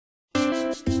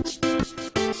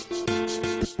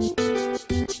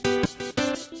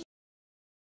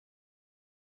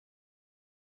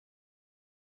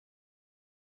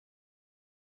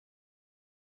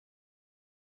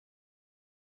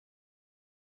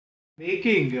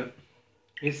Making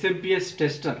SMPS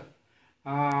tester.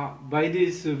 By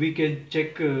this we can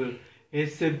check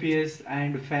SMPS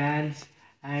and fans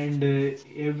and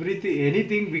everything,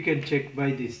 anything we can check by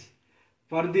this.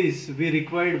 For this we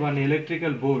required one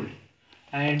electrical board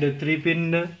and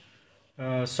 3-pin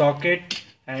socket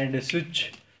and a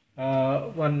switch,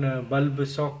 one bulb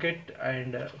socket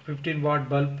and 15-watt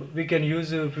bulb. We can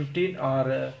use 15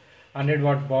 or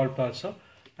 100-watt bulb also.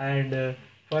 And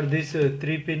for this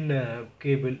 3-pin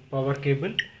cable, power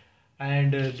cable,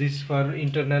 and this for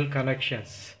internal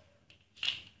connections.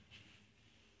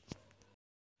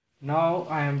 Now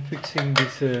I am fixing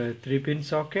this 3-pin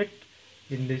socket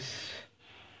in this.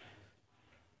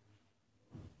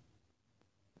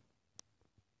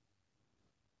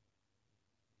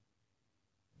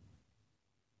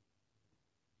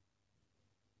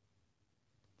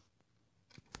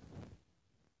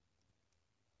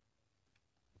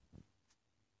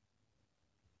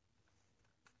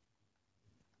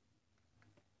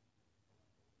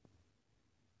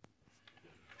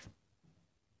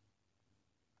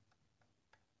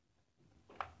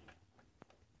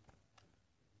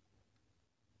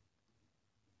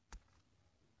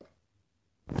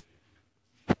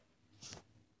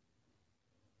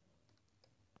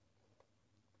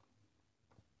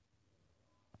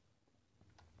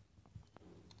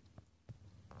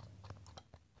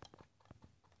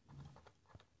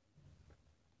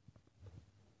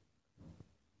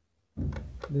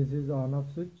 This is on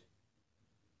off switch.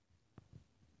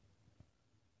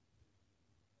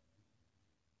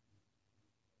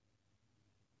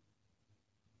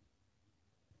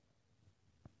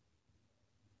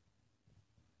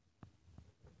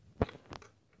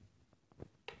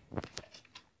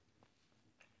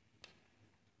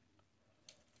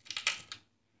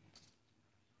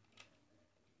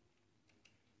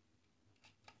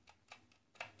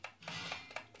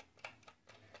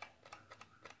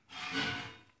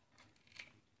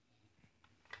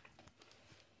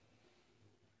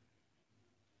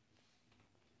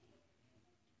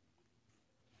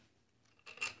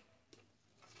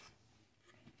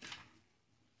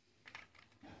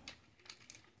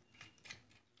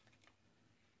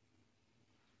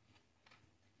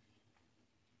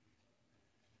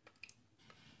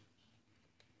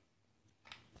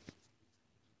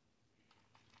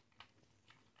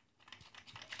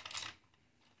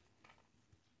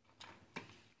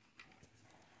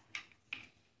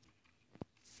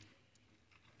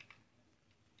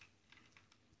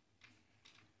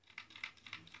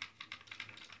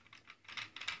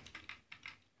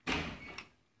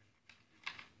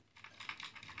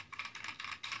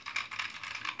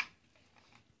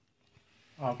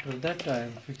 After that I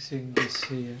am fixing this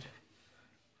here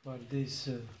for this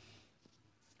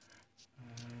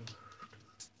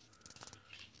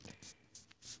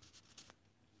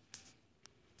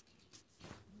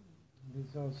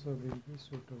this also will be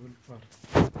suitable for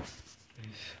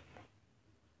this.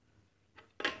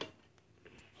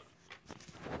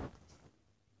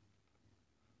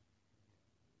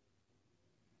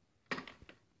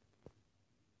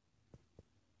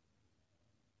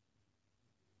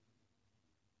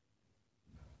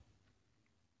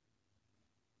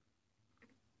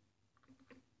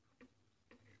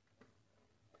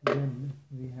 Then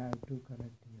we have to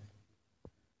connect here.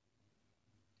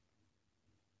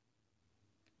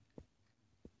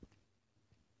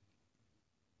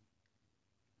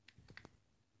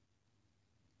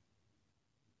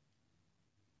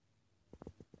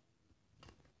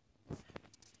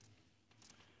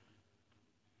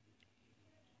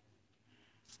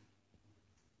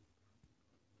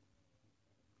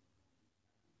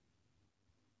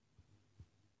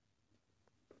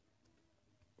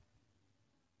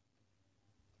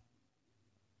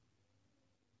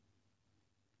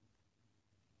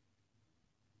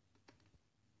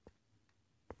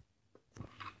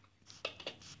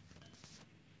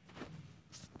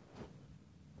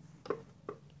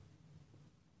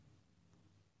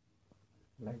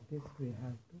 Like this we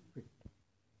have to fit.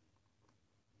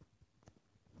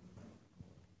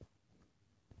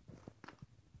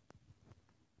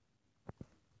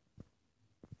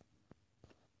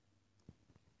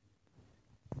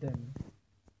 Then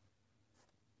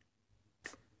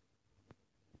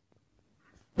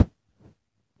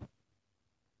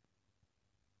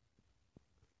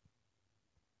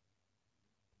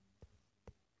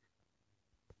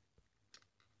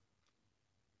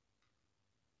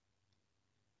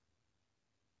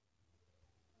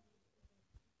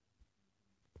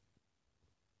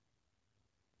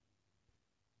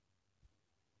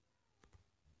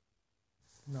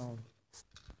now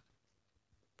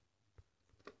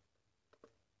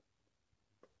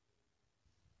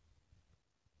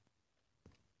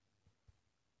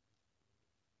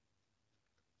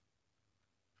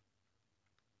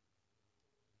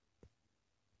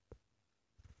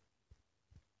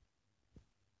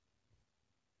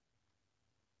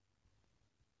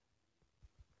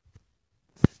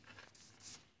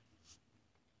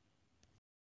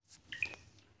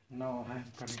now I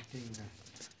am connecting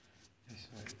this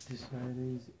wire. This wire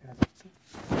is earth,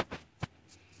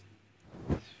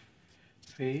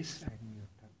 phase and neutral.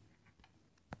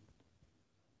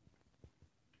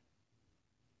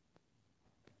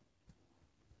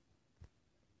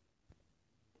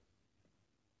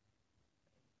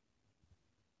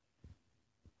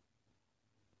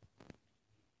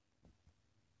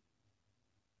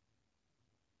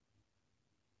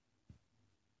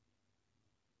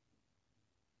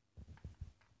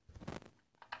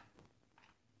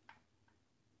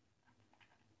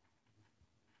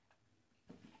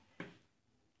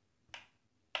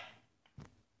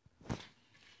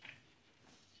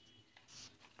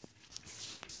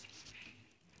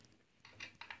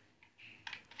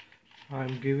 I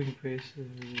am giving phase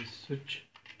switch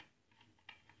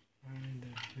and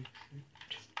fix it.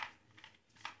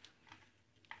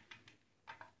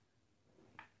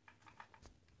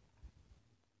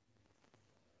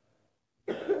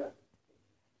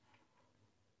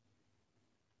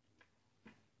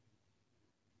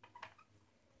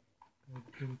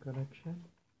 Pin connection.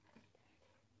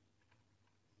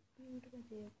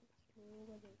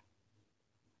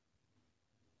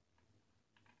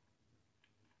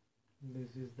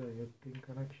 This is the earthing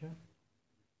connection.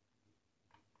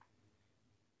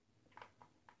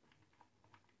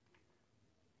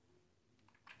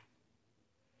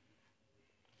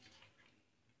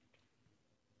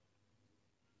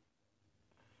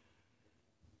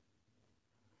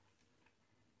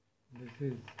 This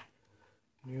is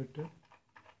neutral.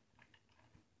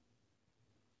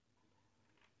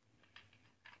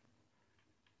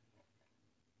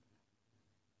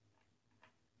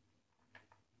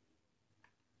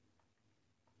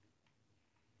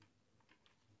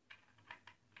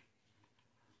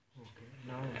 Okay,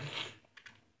 now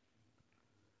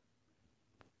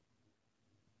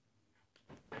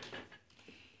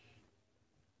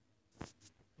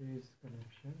phase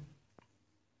connection,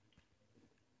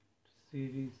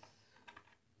 series,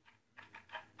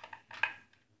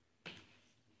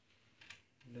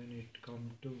 then it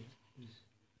come to this.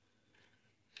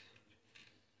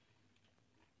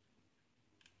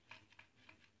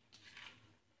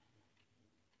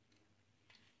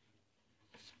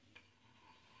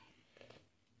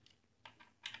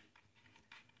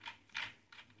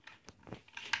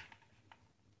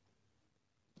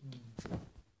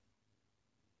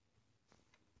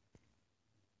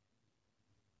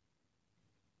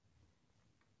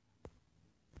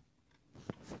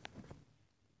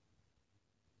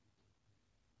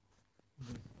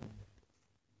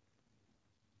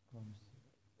 Comes.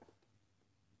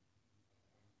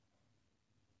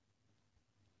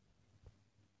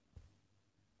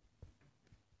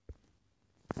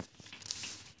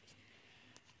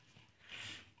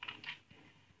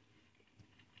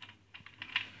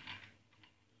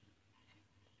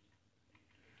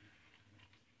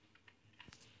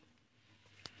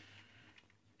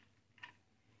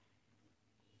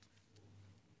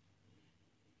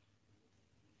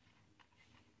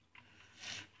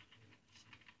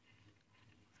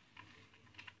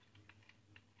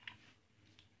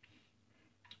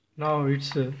 Now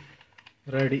it's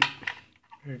ready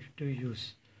to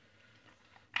use.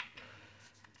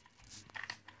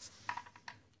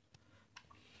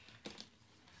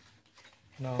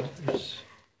 Now it's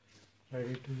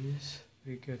ready to use.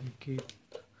 We can keep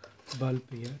bulb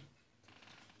here.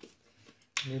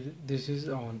 This is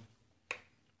on.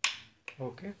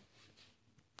 Okay.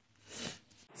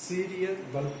 Serial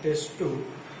bulb test to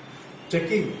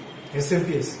checking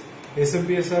SMPS.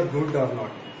 SMPS are good or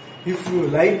not. If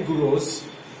light glows,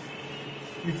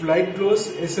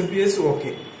 SMPS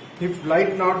okay. If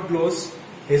light not glows,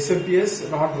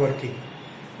 SMPS not working.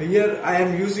 Here I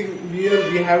am using,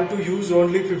 here we have to use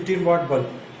only 15 watt bulb.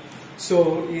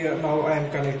 So here now I am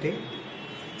connecting.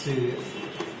 See.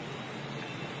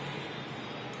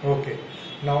 Okay.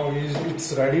 Now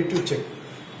it's ready to check.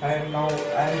 I am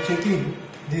checking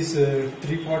this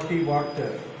 340 watt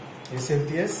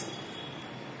SMPS.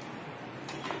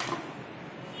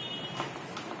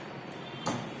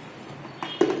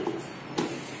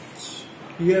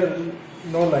 Here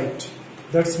no light.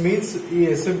 That means the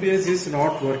SMPS is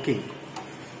not working.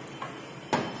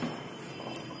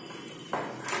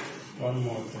 One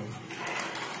more thing.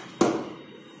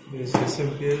 This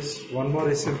SMPS, one more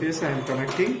SMPS I am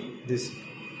connecting this.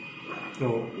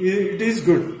 No, it is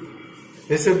good.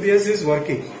 SMPS is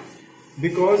working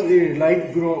because the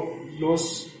light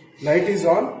glows, light is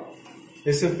on,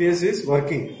 SMPS is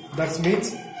working. That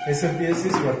means SMPS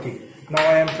is working. Now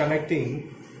I am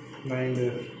connecting my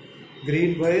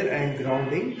green wire and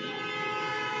grounding.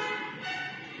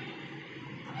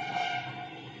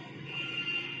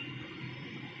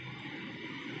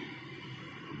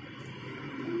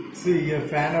 See, a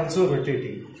fan also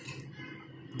rotating.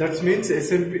 That means if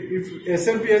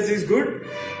SMPS is good,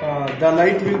 the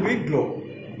light will be glow.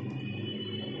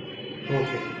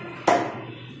 Okay.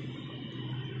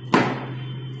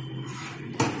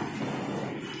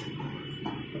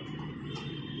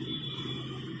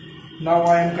 Now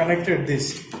I am connected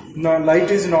this. Now light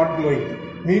is not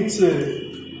glowing. Means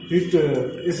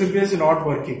SMPS is not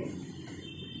working.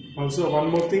 Also one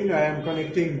more thing, I am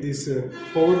connecting this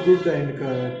power good and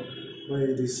by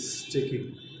this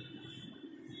checking.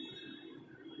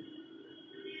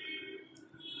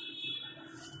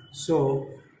 So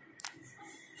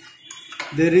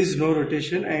there is no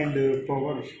rotation and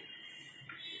power.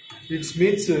 It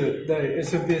means the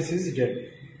SMPS is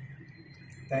dead.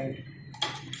 Thank you.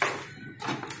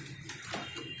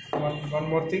 One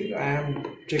more thing, I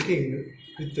am checking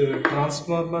with the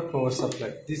transformer power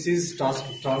supply. This is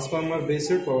transformer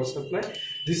based power supply.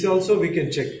 This also we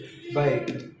can check by,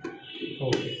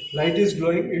 okay, light is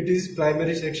glowing, it is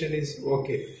primary section is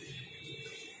okay.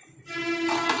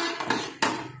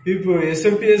 If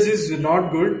SMPS is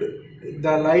not good,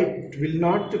 the light will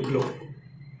not glow.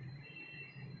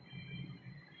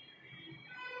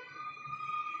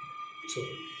 So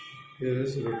here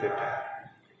is rotating.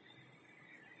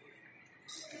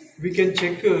 We can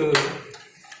check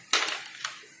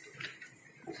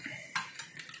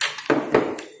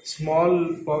small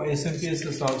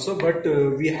SMPSs also, but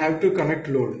we have to connect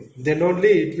load. Then only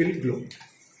it will glow.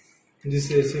 This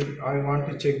is I want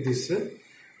to check this.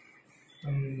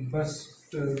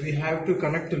 First we have to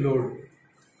connect load.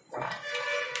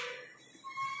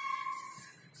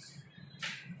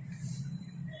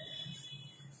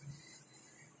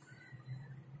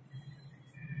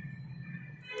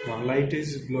 One light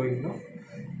is glowing now.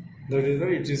 That is why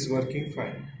it is working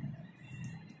fine.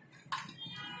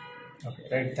 Okay,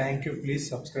 right. Thank you. Please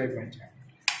subscribe my channel.